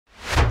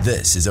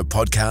This is a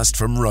podcast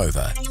from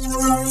Rover.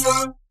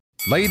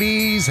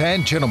 Ladies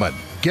and gentlemen,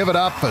 give it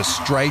up for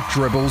Straight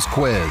Dribbles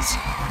Quiz.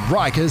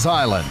 Rykah's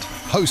Island,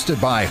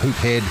 hosted by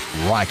hoophead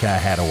Rykah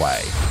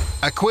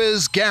Hadaway. A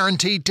quiz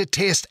guaranteed to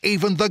test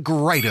even the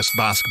greatest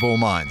basketball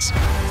minds.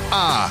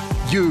 Are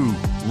you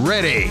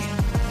ready?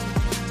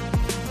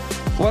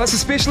 Well, it's a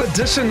special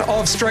edition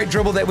of Straight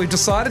Dribble that we've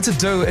decided to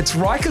do. It's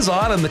Rykah's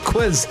Island, the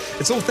quiz.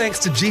 It's all thanks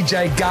to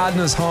GJ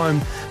Gardner's home.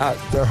 They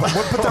do have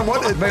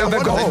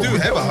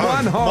a home.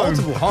 One home.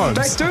 Multiple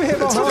homes. They do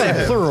have a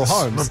home. Plural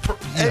homes.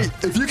 Hey,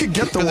 if you could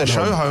get the one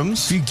show home,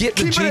 homes. If you get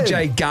the Keep it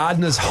GJ in.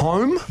 Gardner's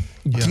home,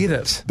 get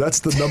it. that's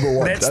the number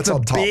one. That's That's the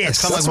on top.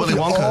 best. That's Kinda like what Willy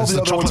Wonka, all it's the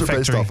the other ones are chocolate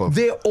based factory. off of.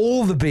 They're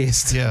all the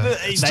best. Yeah.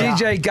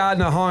 GJ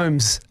Gardner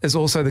Homes is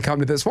also the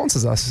company that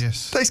sponsors us.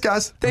 Yes. Thanks,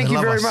 guys. Thank They you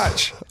love very us.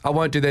 much. I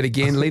won't do that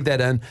again. Leave that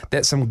in.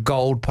 That's some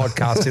gold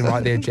podcasting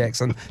right there,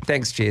 Jackson.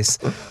 Thanks, Jess.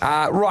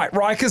 Right,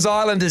 Rykah's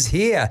Island is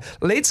here.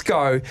 Let's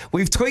go.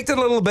 We've tweaked it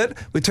a little bit.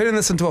 We're turning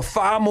this into a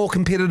far more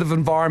competitive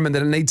environment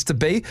than it needs to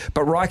be.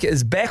 But Rykah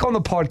is back on the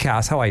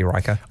podcast. How are you,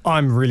 Rykah?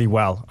 I'm really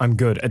well. I'm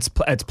good. It's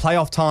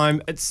playoff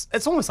time. It's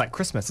almost like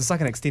Christmas. It's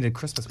like an extended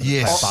Christmas. when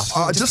Yes. it's playoff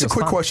basketball. It Just a feels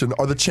quick fun. question.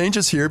 Are the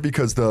changes here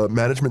because the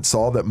management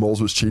saw that Moles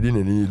was cheating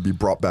and he needed to be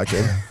brought back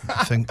in?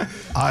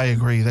 I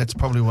agree. That's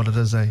probably what it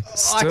is. I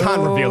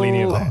can't reveal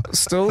any of that.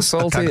 Still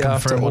salty can't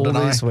after confirm or all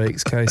deny. these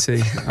weeks,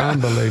 Casey.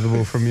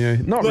 Unbelievable from you.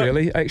 Not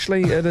really.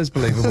 Actually, it is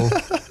believable.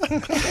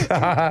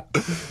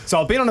 So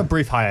I've been on a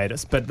brief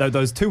hiatus, but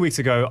those 2 weeks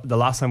ago, the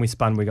last time we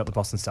spun, we got the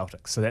Boston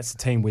Celtics. So that's the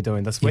team we're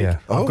doing this week. Yeah.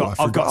 Oh, I I've got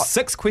forgot.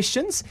 6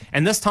 questions,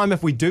 and this time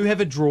if we do have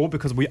a draw,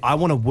 because I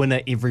want a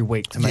winner every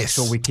week to make Yes.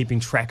 sure we're keeping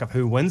track of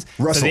who wins.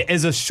 Wrestle. So there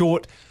is a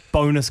short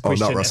bonus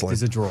question if wrestling.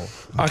 there's a draw.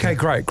 Okay,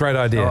 great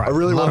idea. All right. I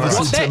really want to You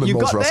got see that? Tim and You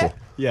Moles got wrestle. that?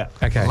 Yeah.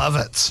 Okay. Love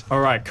it. All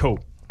right, cool.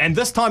 And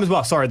this time as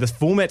well, sorry, this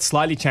format's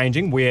slightly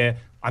changing where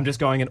I'm just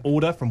going in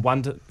order from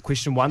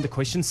question 1 to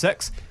question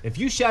 6. If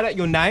you shout out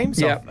your name,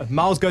 so Yep. if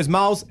Miles goes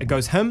Miles, it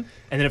goes him.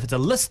 And then if it's a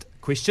list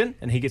question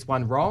and he gets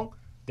one wrong,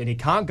 then he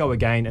can't go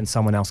again and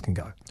someone else can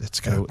go. Let's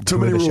go. Too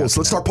many Whoever rules. shouts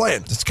Let's it start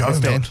playing. Let's go, Let's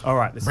do man. it. All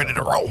right, let's Ready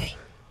go. to roll.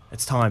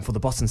 It's time for the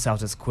Boston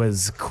Celtics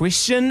quiz.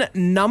 Question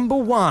number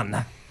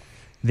 1.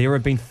 There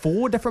have been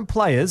 4 different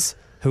players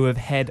who have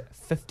had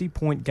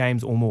 50-point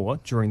games or more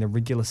during the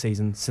regular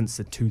season since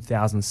the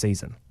 2000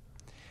 season.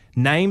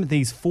 Name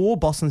these 4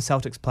 Boston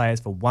Celtics players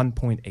for 1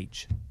 point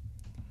each.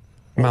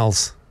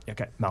 Miles.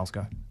 Okay, Miles,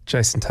 go.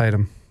 Jason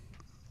Tatum.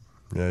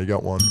 Yeah, you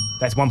got one.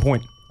 That's 1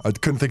 point. I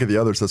couldn't think of the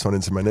others. That's why I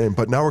didn't say my name.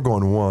 But now we're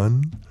going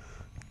 1,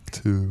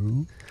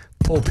 2.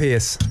 Paul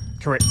Pierce.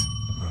 Correct.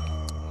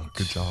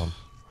 Good job.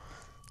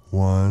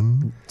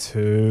 1.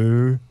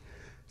 2,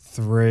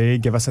 3.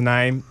 Give us a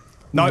name.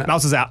 No, No.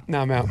 Miles is out.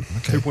 No, I'm out.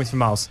 2 points for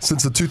Miles.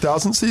 Since the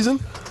 2000 season?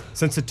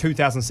 Since the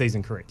 2000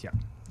 season, correct, yeah.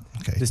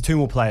 Okay. There's 2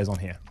 more players on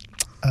here.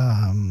 Do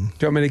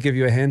you want me to give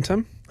you a hand,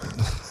 Tim?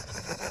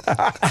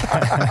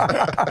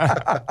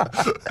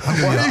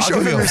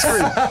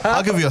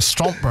 I'll give you a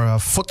stomp, bro. A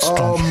foot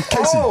stomp.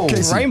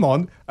 Casey.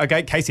 Raymond.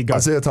 Okay, Casey, go.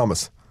 Isaiah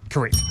Thomas.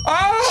 Correct.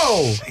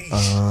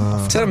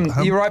 Oh! Tim,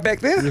 you right back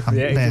there?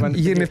 Yeah, man.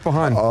 You getting left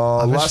behind.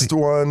 Last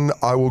one,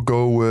 I will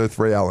go with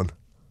Ray Allen.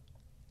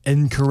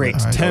 Incorrect.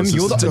 All right. Tim, It's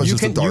you're just- the, it's you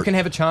just a can dart. you can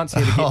have a chance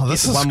here to get Oh,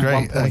 this is one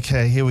great. point.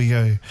 Okay, here we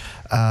go.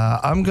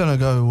 I'm going to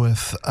go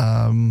with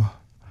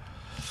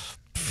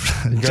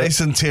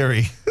Jason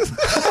Terry.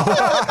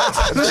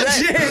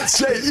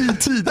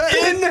 J-E-T.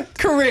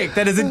 Incorrect.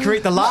 That is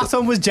incorrect. The last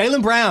one was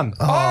Jaylen Brown.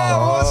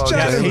 Oh, it's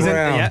Jaylen he's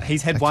Brown.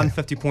 he's had one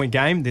 50-point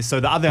game. So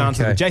the other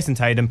answers Okay. were Jason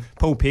Tatum,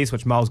 Paul Pierce,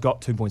 which Miles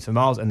got 2 points for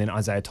Miles, and then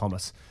Isaiah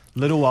Thomas.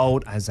 Little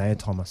old Isaiah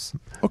Thomas.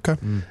 Okay.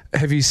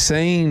 Have you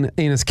seen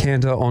Enes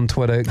Kanter on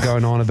Twitter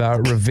going on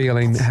about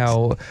revealing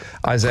how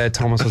Isaiah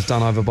Thomas was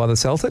done over by the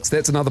Celtics?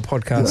 That's another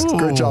podcast.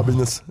 Great job,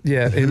 Ines.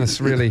 Yeah,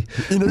 Enes really.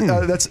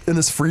 That's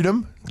Ines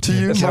Freedom to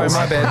you. Sorry, Moles.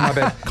 my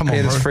bad. Come on,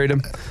 Enes bro.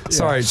 Freedom.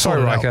 Sorry, Sort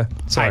it out.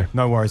 Rykah. Sorry. Hey,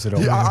 no worries at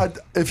all. Yeah,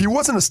 if he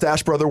wasn't a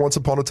stash brother once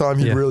upon a time,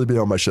 he'd Yeah. really be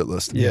on my shit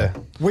list. Yeah.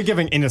 We're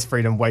giving Ennis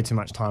Freedom way too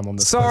much time on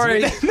this.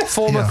 Sorry,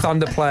 former Yeah.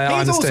 Thunder player. I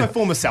He's also understand.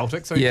 former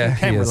Celtic, so Yeah, you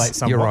can he is. relate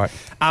somewhat. You're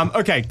right.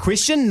 Okay,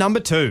 question number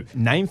 2.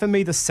 Name for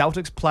me the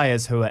Celtics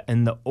players who are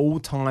in the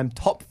all-time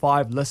top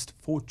 5 list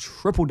for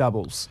triple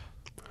doubles.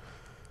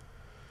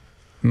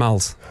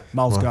 Miles.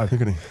 Miles, Well, go. you're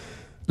gonna-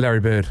 Larry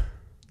Bird.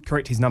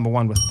 Correct, he's number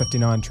 1 with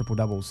 59 triple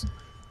doubles.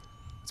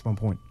 That's 1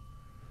 point.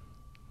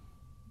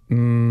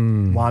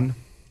 1,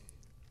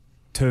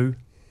 2,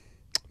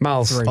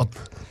 Miles. 3. Oh,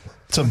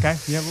 Tim. Okay,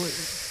 yeah.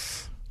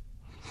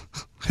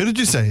 Who did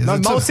you say? Is No,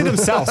 it Miles Tim? said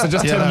himself, so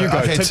just Tim, you go.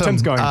 Okay,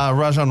 Tim's going.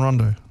 Rajon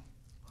Rondo.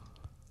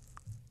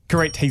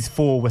 Correct, he's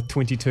 4 with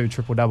 22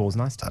 triple doubles.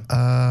 Nice, Tim.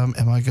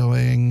 Am I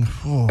going?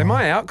 Oh. Am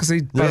I out? Because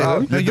he.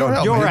 Yeah, No, you're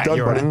out. You're mate. out,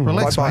 you're out.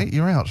 Relax, Bye-bye. mate.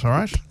 You're out. All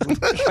right.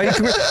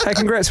 Hey,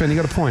 congrats, man. You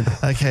got a point.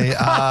 Okay.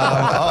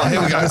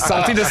 Here we go.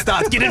 Salty to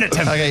start. Get in it,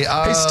 Tim. Okay.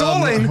 He's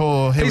stalling.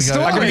 Oh, here He's we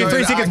go. stalling. I'll give you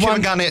 3 Uh, seconds. Kevin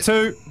 1, Garnett.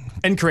 2.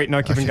 Incorrect.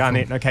 No, Kevin Okay,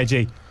 Garnett. No,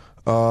 KG.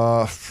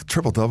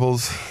 Triple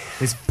doubles.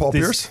 There's Paul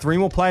Pierce? 3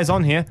 more players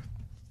on here.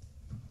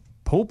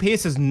 Paul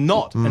Pierce is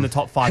not in the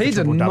top 5 He for did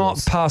triple not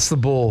doubles. pass the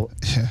ball.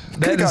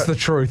 That is the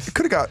truth.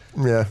 Could have got.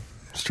 Yeah,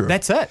 it's true.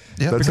 That's it.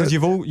 Yeah, because it.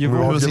 you've all We've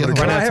all given given it it a a run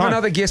Can out I of have time.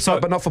 another guess, So-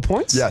 but not for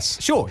points?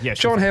 Yes. Sure, yeah.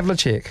 John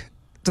Havlicek.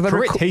 Do they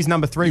Correct. He's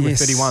number 3 with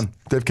Yes. 31.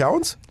 Dave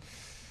Cowens.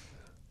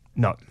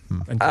 No.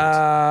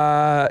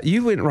 Incorrect.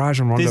 You went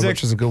Rajon Rondo, There's a-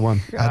 which is a good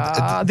one.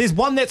 There's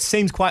one that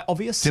seems quite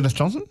obvious. Dennis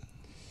Johnson?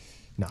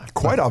 No.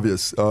 Quite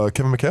obvious.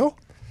 Kevin McHale.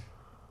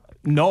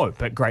 No,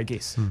 but great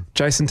guess.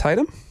 Jason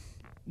Tatum?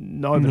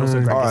 No, but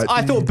also great All guess. right,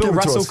 I thought Bill give it to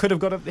Russell us. could have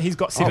got it. He's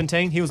got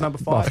 17. He was number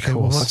 5. Of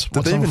course.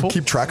 Did they even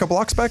keep track of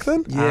blocks back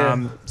then?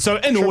 Yeah. So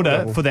in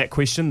order for that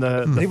question,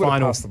 the He would've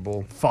final passed the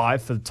ball.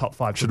 5 for the top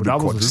 5 Should've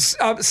triple been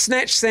doubles.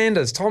 Snatch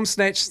Sanders. Tom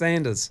Snatch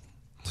Sanders.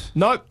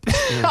 Nope.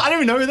 I don't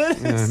even know who that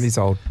Yeah, is. he's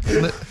old.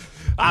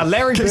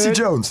 Larry Casey Bird,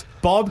 Jones.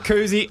 Bob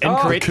Cousy,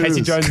 incorrect. Coos.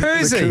 Casey Jones.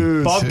 Cousy. The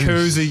Coos. Bob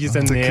Cousy is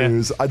in The there.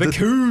 Coos. The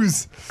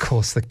Coos. Of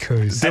course, the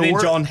Coos. And then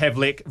were- John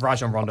Havlicek,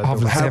 Rajon Rondo.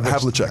 Havlicek.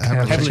 Havlicek.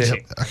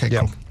 Havlicek. Okay, Yeah.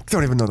 cool.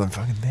 Don't even know them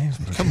fucking names.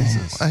 Come on.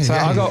 Hey, So hey.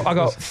 I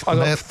got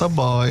Let the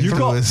boy You do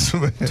got his-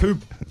 2.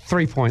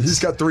 3 points. He's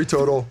got 3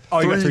 total. Oh,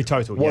 you got 3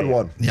 total. Yeah,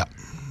 1-1. Yeah.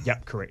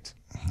 Yep, correct.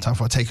 Time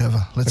for a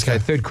takeover. Let's Okay,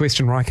 go. third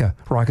question, Rykah.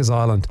 Rykah's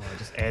Island.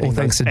 Adding All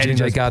thanks those- to adding GJ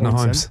those Gardner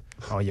points in. Holmes.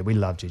 Oh, yeah, we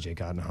love GJ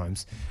Gardner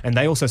Holmes. And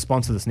they also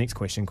sponsor this next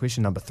question,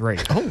 question number 3.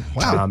 Oh,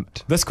 wow.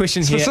 This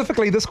question here.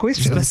 Specifically this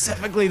question.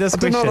 Specifically this I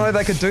did question. not know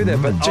they could do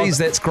that, but geez,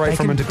 that's great They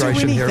from can do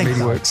integration here at anything,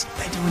 though. MediWorks.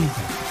 They do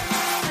anything.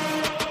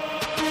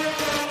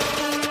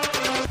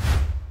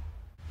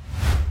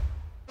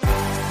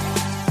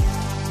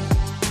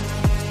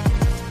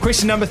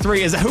 Question number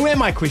 3 is a who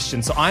am I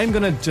question. So I'm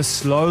going to just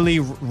slowly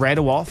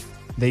rattle off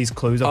these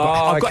clues. I've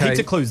got okay. heaps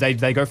of clues. They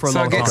go for a So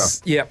long it time.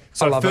 gets, yep, I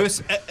So love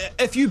first,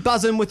 if you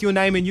buzz in with your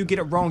name and you get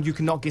it wrong, you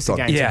cannot guess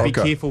again. Yeah. So be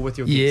Okay. careful with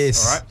your guess.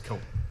 Yes. All right, cool.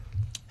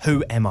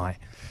 Who am I?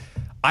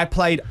 I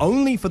played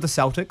only for the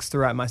Celtics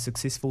throughout my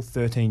successful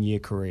 13-year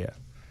career.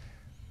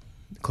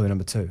 Clue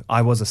number 2.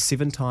 I was a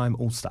 7-time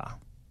All-Star.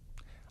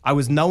 I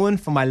was known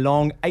for my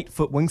long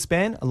 8-foot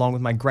wingspan along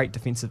with my great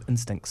defensive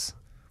instincts,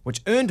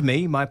 which earned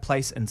me my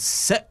place in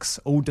 6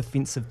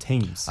 all-defensive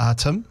teams.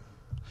 Tim?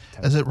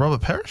 Is it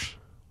Robert Parrish?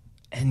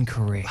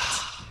 Incorrect.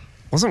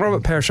 Wasn't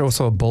Robert Parrish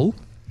also a Bull?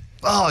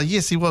 Oh,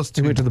 yes, he was He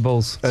too. went to the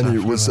Bulls. And he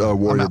was a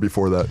Warrior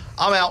before that.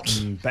 I'm out.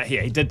 But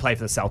yeah, he did play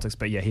for the Celtics,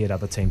 but yeah, he had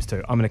other teams too.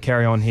 I'm going to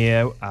carry on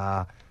here.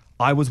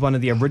 I was one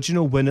of the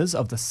original winners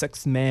of the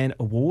Sixth Man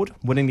Award,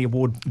 winning the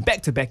award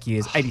back-to-back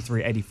years,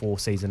 83-84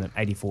 season and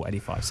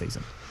 84-85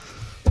 season.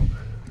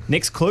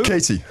 Next clue.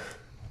 Casey.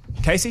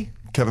 Casey?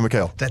 Kevin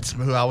McHale. That's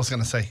who I was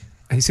going to say.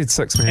 He said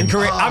 6 man.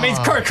 Incorrect. I mean,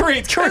 correct.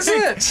 Is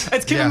it?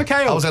 It's Kevin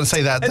McHale. I was going to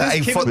say that. It The is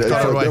 8 Kevin foot McHale.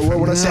 got away from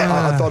When I me. said,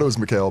 I thought it was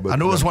McHale, but I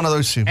knew it was one of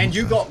those two. And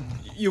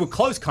you were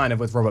close kind of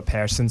with Robert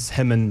Parrish since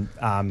him and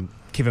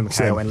Kevin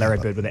McHale and Larry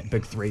Bird were that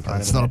big 3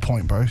 kind It's of. not a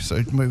point, bro.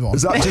 So move on.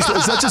 Is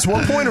that just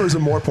 1 point or is it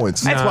more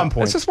points? That's 1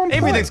 point. it's just 1 point.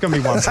 Everything's going to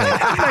be 1 point.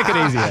 Make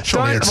it easier.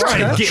 Surely it's Try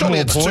and two. get Surely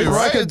more it's two, points.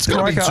 right? It's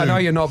got to be Rykah, I know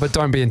two. you're not, but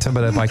don't be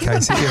intimidated by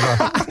Casey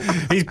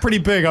ever. He's pretty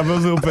big. I'm a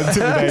little bit I'm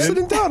intimidated.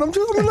 sitting down. I'm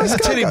just a nice guy,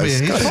 Teddy bear. guys.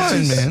 He's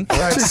fine, man.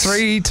 Right,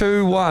 3,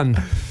 2,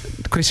 1.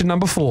 Question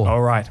number 4.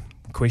 All right.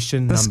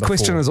 Question This number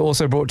question 4. is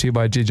also brought to you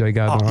by GJ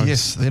Gardner. Holmes.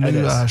 Yes, their It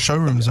new is.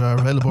 showrooms are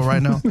available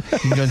right now. You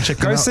can go and check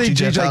them Go out. see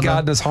GJ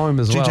Gardner's home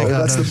as well. GJ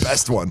That's the Gardner's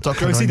best one. dot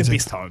co Go dot see the NZ.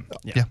 best home.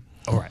 Yeah.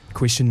 All right.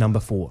 Question number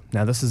 4.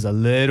 Now, this is a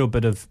little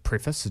bit of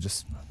preface, so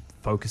just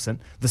focus in.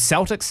 The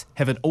Celtics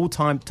have an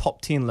all-time top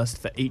 10 list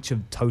for each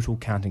of total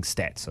counting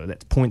stats. So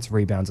that's points,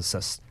 rebounds,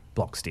 assists,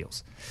 block,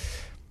 steals.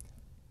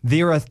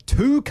 There are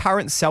 2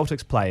 current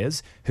Celtics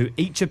players who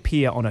each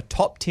appear on a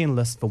top 10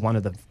 list for one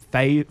of the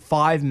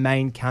 5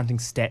 main counting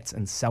stats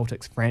in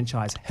Celtics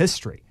franchise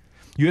history.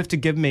 You have to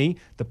give me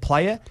the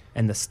player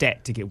and the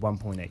stat to get 1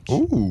 point each.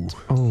 Ooh.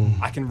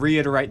 I can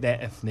reiterate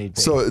that if need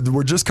be. So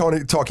we're just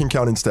talking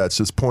counting stats,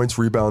 just points,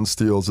 rebounds,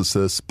 steals,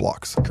 assists,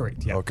 blocks.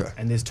 Correct, yeah. Okay.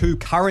 And there's 2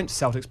 current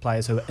Celtics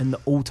players who are in the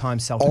all-time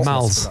Celtics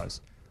Miles. list for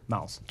those.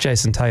 Miles.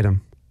 Jason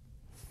Tatum.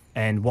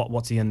 And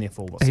what's he in there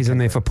for? What's He's the in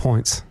there for category?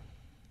 points.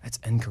 That's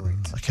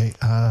incorrect. Okay.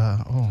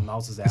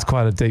 Miles is out. It's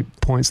quite a deep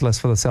points list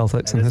for the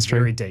Celtics That in is history.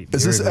 very deep.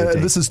 Is very, this very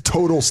deep. this is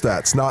total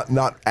stats,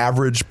 not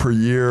average per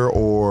year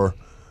or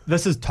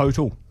This is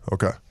total.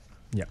 okay.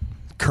 Yeah.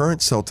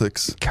 Current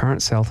Celtics Current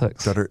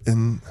Celtics. that are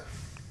in.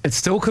 It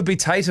still could be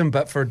Tatum,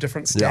 but for a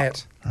different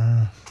stat.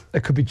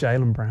 It could be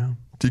Jaylen Brown.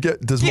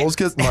 Does Moles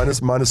get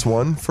minus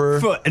 1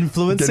 for For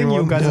influencing getting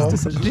your one? guys' Yeah.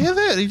 decisions. Do you hear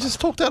that? He just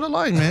talked out of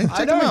line, man. I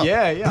Check him know, out.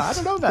 yeah. I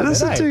don't know about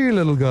Listen that. to you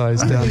little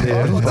guys down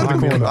there. Behind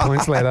me on the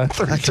points ladder.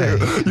 Okay.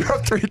 You're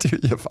up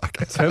 3-2. Yeah,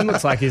 fuck it. Tim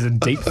looks like he's in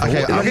deep thought.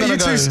 Okay, Look I'm at gonna you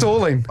go. two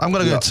stalling. I'm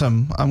going to go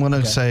Tim. I'm going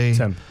to say.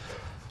 Tim.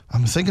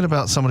 I'm thinking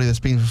about somebody that's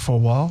been for a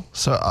while.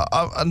 So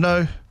I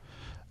know.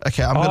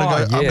 Okay, I'm going to go.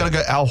 I'm yeah. going to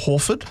go Al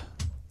Horford.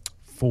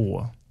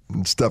 4.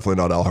 It's definitely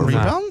not Al Horford.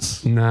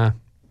 Rebounds. Nah.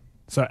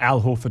 So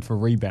Al Horford for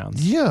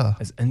rebounds Yeah.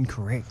 is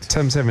incorrect.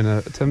 Tim's having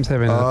a.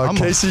 I'm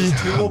Casey.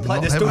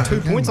 There's still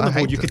 2 points on the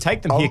board. You could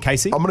take them here,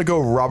 Casey. I'm gonna go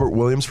Robert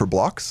Williams for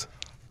blocks.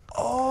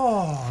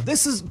 Oh,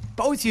 this is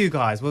both you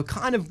guys. We're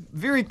kind of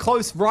very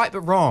close, right,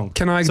 but wrong.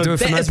 Can I so do it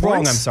for that no is points?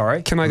 wrong, I'm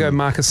sorry. Can I go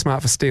Marcus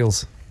Smart for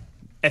steals?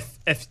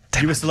 If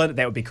you were still in it,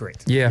 that would be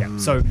correct. Yeah.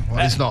 So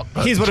he's not,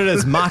 but- Here's what it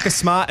is. Marcus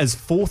Smart is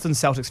 4th in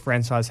Celtics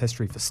franchise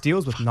history for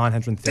steals with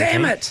 913.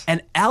 Damn it!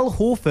 And Al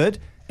Horford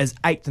is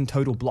 8th in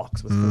total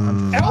blocks with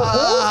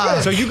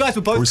 400. So you guys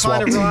were both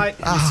kind of right.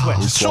 You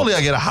switched. Surely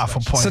I get a half a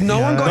point. So no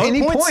one got No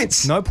any points.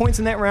 points. No points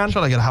in that round.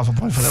 Surely I get a half a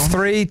point for that one.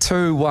 3,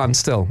 2, 1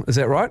 still. Is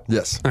that right?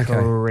 Yes. Okay.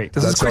 Correct.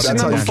 This is question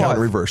That's how number you count 5.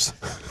 reverse.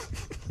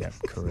 Yeah,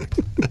 correct.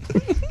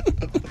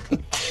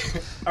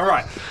 All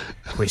right.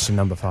 Question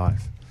number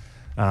 5.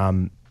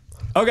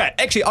 Okay,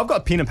 actually, I've got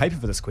a pen and paper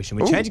for this question.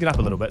 We're changing it up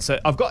a little bit. So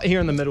I've got here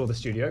in the middle of the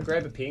studio.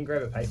 Grab a pen,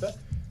 grab a paper.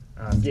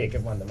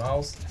 Give one to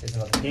Miles. Here's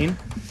another pen.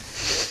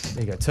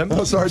 There you go, Tim.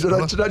 Oh, sorry. Did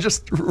I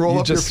just roll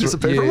up your piece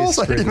of paper, Miles?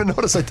 I didn't even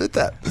notice I did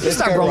that. Just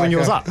start rolling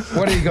yours up.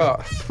 What do you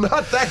got?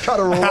 Not that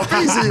kind of roll up.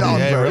 Easy on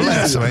Yeah, bro.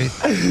 relax, Easy. mate.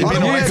 You've On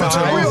been the way away for to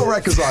too real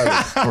long. Rikers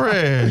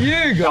Island.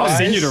 You I'll guys.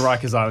 send you to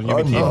Rykah's Island. You'll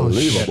be careful.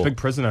 Unbelievable. Yeah, big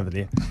prison over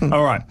there.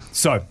 All right.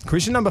 So,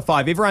 question number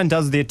 5. Everyone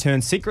does their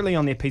turn secretly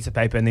on their piece of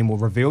paper, and then we'll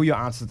reveal your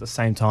answers at the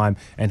same time.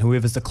 And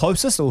whoever's the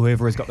closest or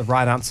whoever has got the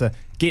right answer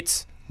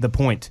gets the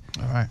point.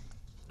 All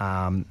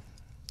right.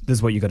 This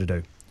is what you got to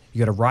do. You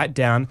got to write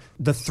down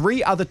the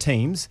 3 other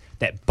teams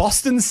that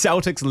Boston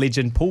Celtics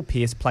legend Paul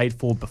Pierce played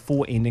for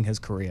before ending his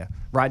career.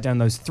 Write down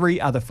those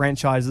 3 other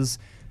franchises.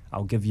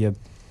 I'll give you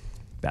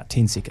about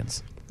 10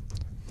 seconds.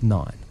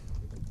 9,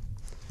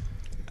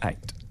 8,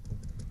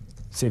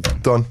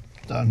 7. Done.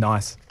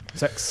 Nice.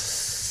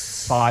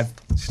 6, 5,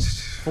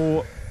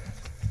 4,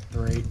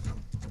 3.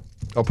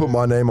 I'll put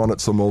my name on it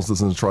so Moles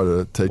doesn't try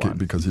to take 1. it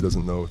because he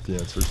doesn't know the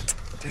answers.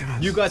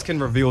 You guys can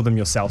reveal them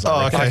yourselves. Oh,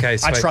 I reckon. okay. I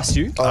sweet. trust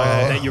you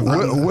that you've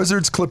written.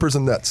 Wizards, Clippers,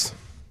 and Nets.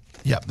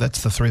 Yep,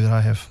 that's the 3 that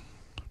I have.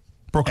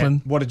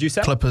 Brooklyn, What did you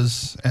say?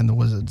 Clippers, and the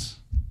Wizards.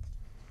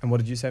 And what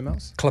did you say,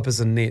 Miles?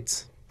 Clippers and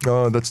Nets.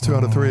 Oh, that's 2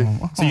 out of 3.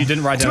 So you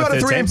didn't write down 2 a out of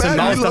third 3 team. ain't So bad,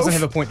 Miles you doesn't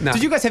loaf. have a point. No.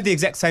 Did you guys have the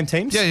exact same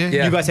teams? Yeah.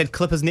 Yeah. You guys had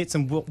Clippers, Nets,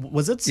 and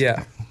Wizards?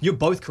 Yeah. You're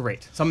both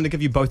correct. So I'm going to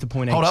give you both a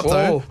point each. Hold up,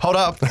 though. Oh. Hold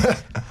up.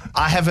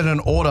 I have it in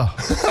order.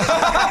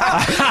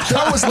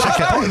 That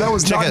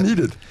was not it.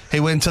 needed. He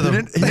went to the He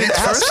didn't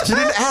ask. He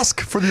didn't ask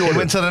for the He order.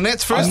 went to the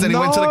Nets first, then he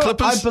went to the No,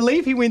 Clippers. I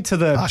believe he went to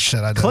the Oh, shit,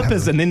 I don't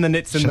Clippers have and then the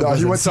Nets and the No,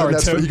 Wizards. he went to the Sorry,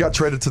 Nets, Tim. but he got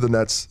traded to the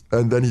Nets,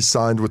 and then he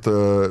signed with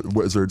the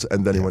Wizards,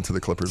 and then he went to the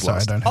Clippers Sorry, I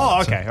last. don't have Oh,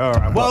 it, so- okay. All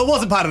right. Well, it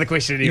wasn't part of the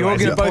question You all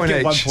anyway. get a both point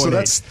get 1 each. point So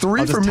that's each. 3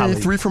 I'll for just me,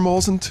 tally. 3 for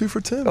Moles, and 2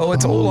 for Tim. Oh,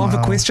 it's all on for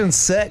wow. question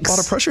 6. A lot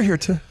of pressure here,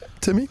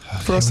 Timmy,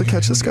 for us to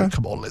catch this guy.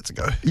 Come on, let's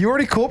go. You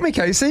already caught me,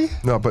 Casey.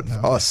 No, but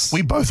us.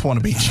 We both want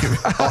to beat you.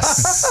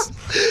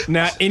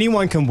 Now,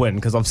 anyone can win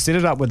because I've set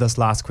it up with this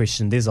last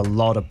question. There's a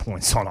lot of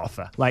points on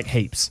offer, like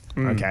heaps.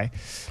 Okay.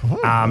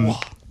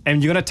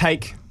 And you're going to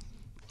take,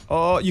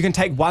 you can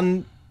take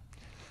one.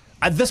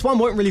 This one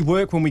won't really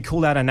work when we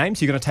call out our names.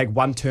 So you're going to take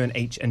 1 turn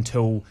each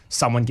until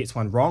someone gets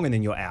one wrong and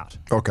then you're out.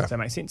 Okay. Does that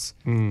make sense?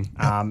 And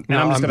I'm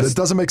just going It to.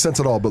 doesn't make sense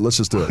at all, but let's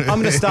just do it. I'm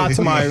going to start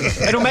to my.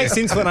 It'll make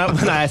sense when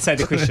I say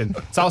the question.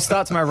 So I'll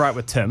start to my right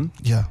with Tim.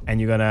 Yeah. And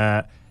you're going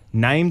to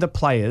name the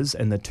players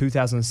in the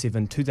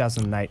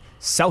 2007-2008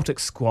 Celtics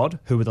squad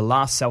who were the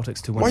last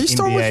Celtics to win Why the you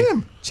start with NBA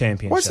him?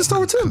 championship. Why is it start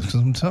with Tim? Because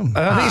I'm Tim.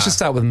 I think you should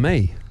start with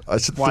me. I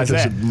should Why think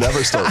is I that? should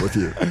never start with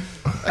you.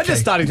 I'm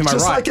just starting to my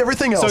Just right. like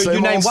everything else, So eh,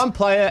 you name Miles? one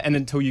player and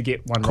until you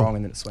get one wrong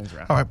and then it swings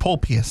around. All right, Paul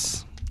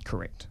Pierce.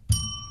 Correct.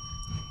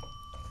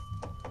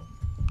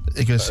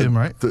 It goes to him,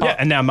 right? Yeah,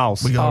 and now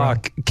Miles. We go Oh,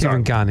 around.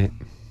 Kevin Garnett.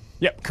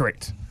 Yep,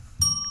 correct.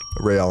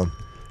 Ray Allen.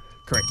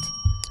 Correct.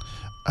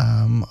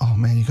 Oh,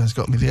 man, you guys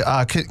got me there.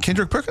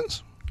 Kendrick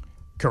Perkins?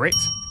 Correct.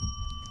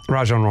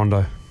 Rajon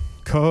Rondo.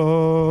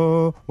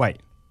 Wait.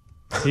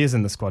 He is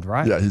in the squad,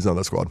 right? Yeah, he's on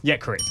that squad. Yeah,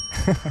 correct.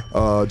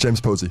 James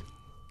Posey.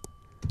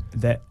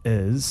 That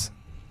is.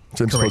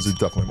 James Correct. Posey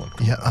definitely won.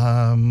 Yeah.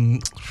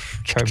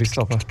 Kobe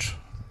Stopper.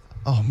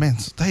 Oh, man.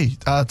 Hey,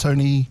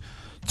 Tony,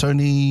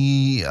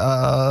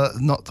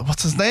 not,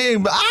 what's his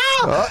name?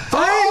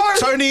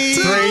 Tony.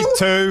 3,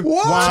 2,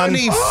 1.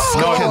 Tony No,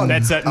 fucking.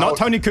 that's it. Not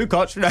Tony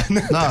Kukoc.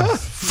 No,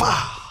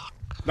 fuck.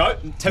 No,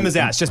 Tim is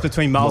out. It's just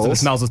between Miles and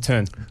it's Miles'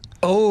 turn.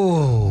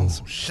 Oh,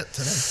 Shit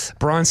today.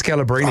 Brian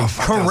Scalabrine.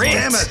 Correct.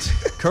 Damn it.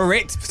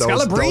 Correct. That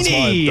was Scalabrine.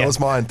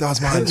 mine. That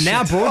was mine.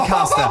 Now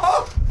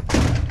broadcaster.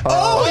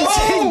 Oh,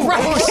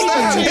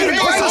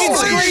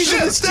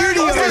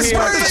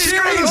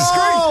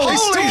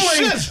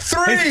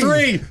 It's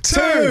 3,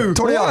 2,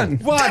 21.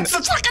 1. That's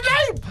the fucking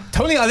name.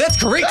 Tony, that's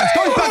correct. It's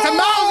going back to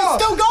Miles.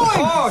 It's still going.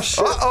 Oh,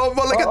 shit. Uh-oh,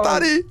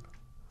 Mulligatawny.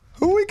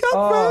 Who we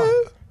got,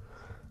 bro?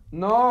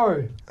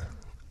 No.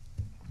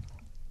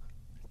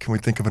 Can we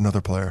think of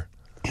another player?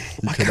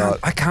 You cannot.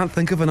 I can't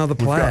think of another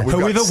player. we've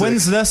got Whoever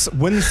 6.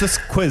 wins this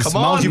quiz. Come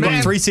Miles, on, you've man.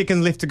 got 3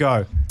 seconds left to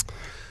go.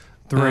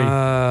 3,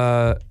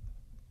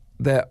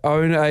 That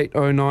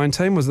 08-09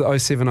 team was the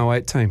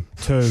 07-08 team.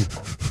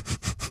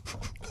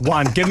 2,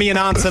 1. Give me an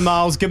answer,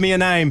 Miles. Give me a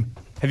name.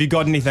 Have you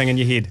got anything in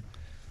your head?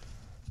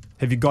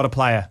 Have you got a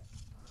player?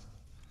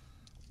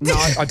 No,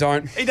 I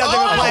don't. He doesn't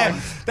have a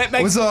player. That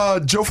makes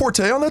Was Joe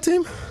Forte on that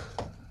team?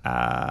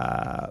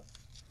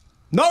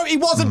 No, he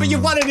wasn't, but you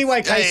won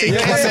anyway, Casey. Hey, You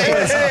won the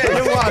quiz.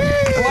 You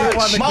won. You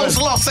won the Moles quiz.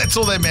 lost, that's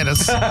all that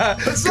matters.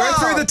 Let's go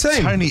through the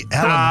team. Tony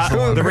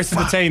Allen. The rest of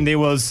the team, there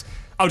was.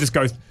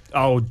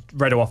 I'll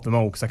rattle off them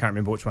all because I can't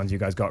remember which ones you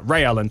guys got.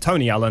 Ray Allen,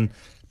 Tony Allen,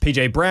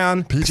 PJ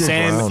Brown,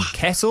 Sam Brown.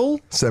 Castle,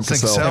 Sam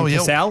Cassell, Cassell.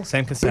 yep.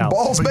 Sam Cassell. Big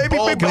balls, Big baby.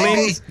 ball, Big baby.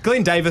 baby.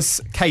 Glenn Davis,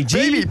 KG.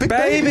 Baby. Big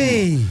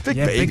baby. Big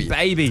Yeah, baby. Big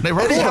Baby. They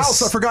wrote Eddie all House.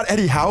 this. I forgot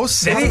Eddie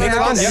House. Eddie How did I forget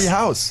House. Eddie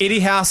House. Eddie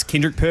House,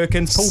 Kendrick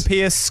Perkins, Paul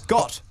Pierce,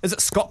 Scott. Is it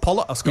Scott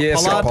Pollard? Or Scott Yeah,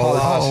 Pollard? Scott Pollard.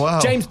 Oh, wow.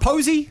 James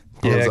Posey.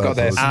 Yeah, got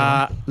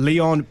that.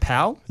 Leon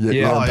Powell. Yeah,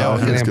 Oh,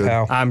 yeah, he was Liam good.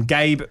 Powell.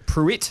 Gabe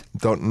Pruitt.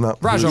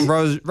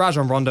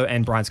 Rajon Rondo,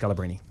 and Brian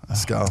Scalabrine.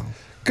 Scal.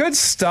 Good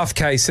stuff,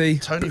 Casey.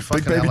 Tony Big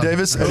fucking baby Allen.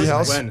 Davis, Eddie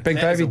House. Win. Big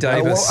That is Baby a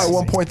win. Davis. At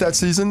one point that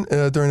season,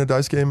 during a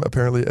dice game,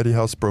 apparently Eddie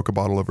House broke a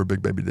bottle over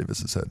Big Baby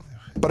Davis's head.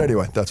 But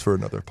anyway, that's for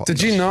another podcast.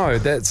 Did you know,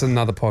 that's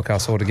another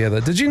podcast altogether,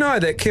 did you know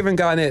that Kevin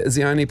Garnett is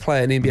the only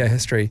player in NBA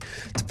history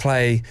to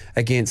play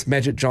against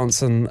Magic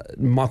Johnson,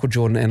 Michael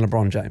Jordan and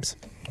LeBron James?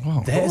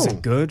 That is a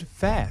good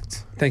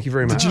fact. Thank you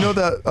very much. Did you know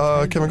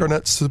that Kevin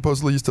Garnett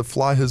supposedly used to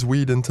fly his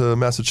weed into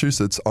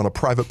Massachusetts on a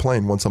private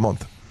plane once a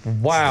month?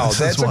 Wow, This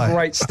that's is why. a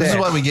great This is stat.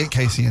 why we get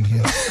Casey in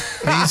here.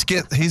 He's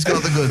got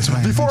the goods,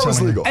 man. Before I'm it was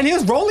telling you. legal. And he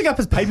was rolling up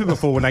his paper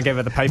before when I gave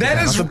it the paper. That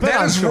down. is I was a bit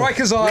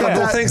Rikers unsure.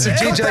 Island. All thanks to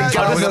GJ I was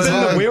Gardner's in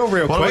the home. wheel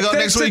real What do we quick. got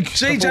Thanks next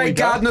to week? GJ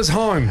Gardner's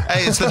home.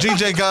 Hey, it's the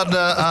GJ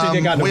Gardner,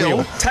 GJ Gardner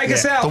wheel. Take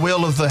us Yeah. out. the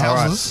wheel of the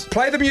houses.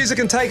 Play the music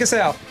and take us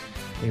out.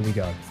 Here we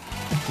go.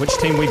 Which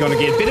team we going to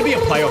get? Better be a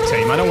playoff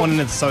team. I don't want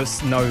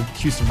to know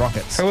Houston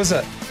Rockets. Who is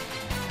it?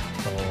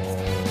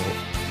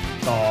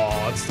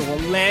 Oh, it's the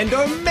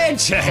Orlando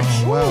Magic.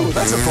 Wow.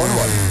 That's a fun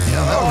one.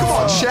 Yeah, that Come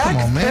on, Shaq. Come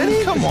on, man.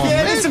 Penny? Come on, Yeah,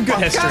 man. there's some good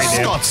history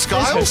there. Scott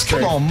Skiles.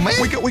 Come on, man.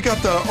 We got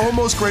the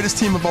almost greatest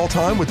team of all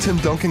time with Tim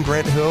Duncan,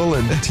 Grant Hill,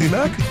 and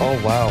T-Mac. Oh,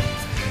 wow.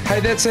 Hey,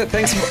 that's it.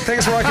 Thanks,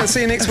 Rykah.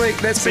 See you next week.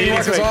 That's See been you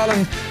next Rikers week.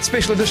 Island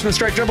special edition of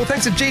Straight Dribble.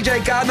 Thanks to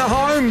GJ Gardner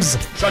Holmes.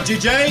 Shot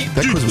GJ.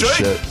 That quiz was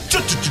shit.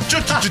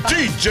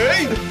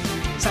 DJ.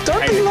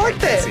 Don't be like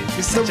that.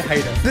 You're such a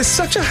hater. There's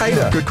such a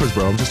hater. Good quiz,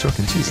 bro. I'm just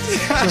joking. Jeez.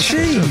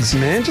 Jeez,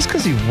 man. Just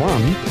because you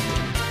won.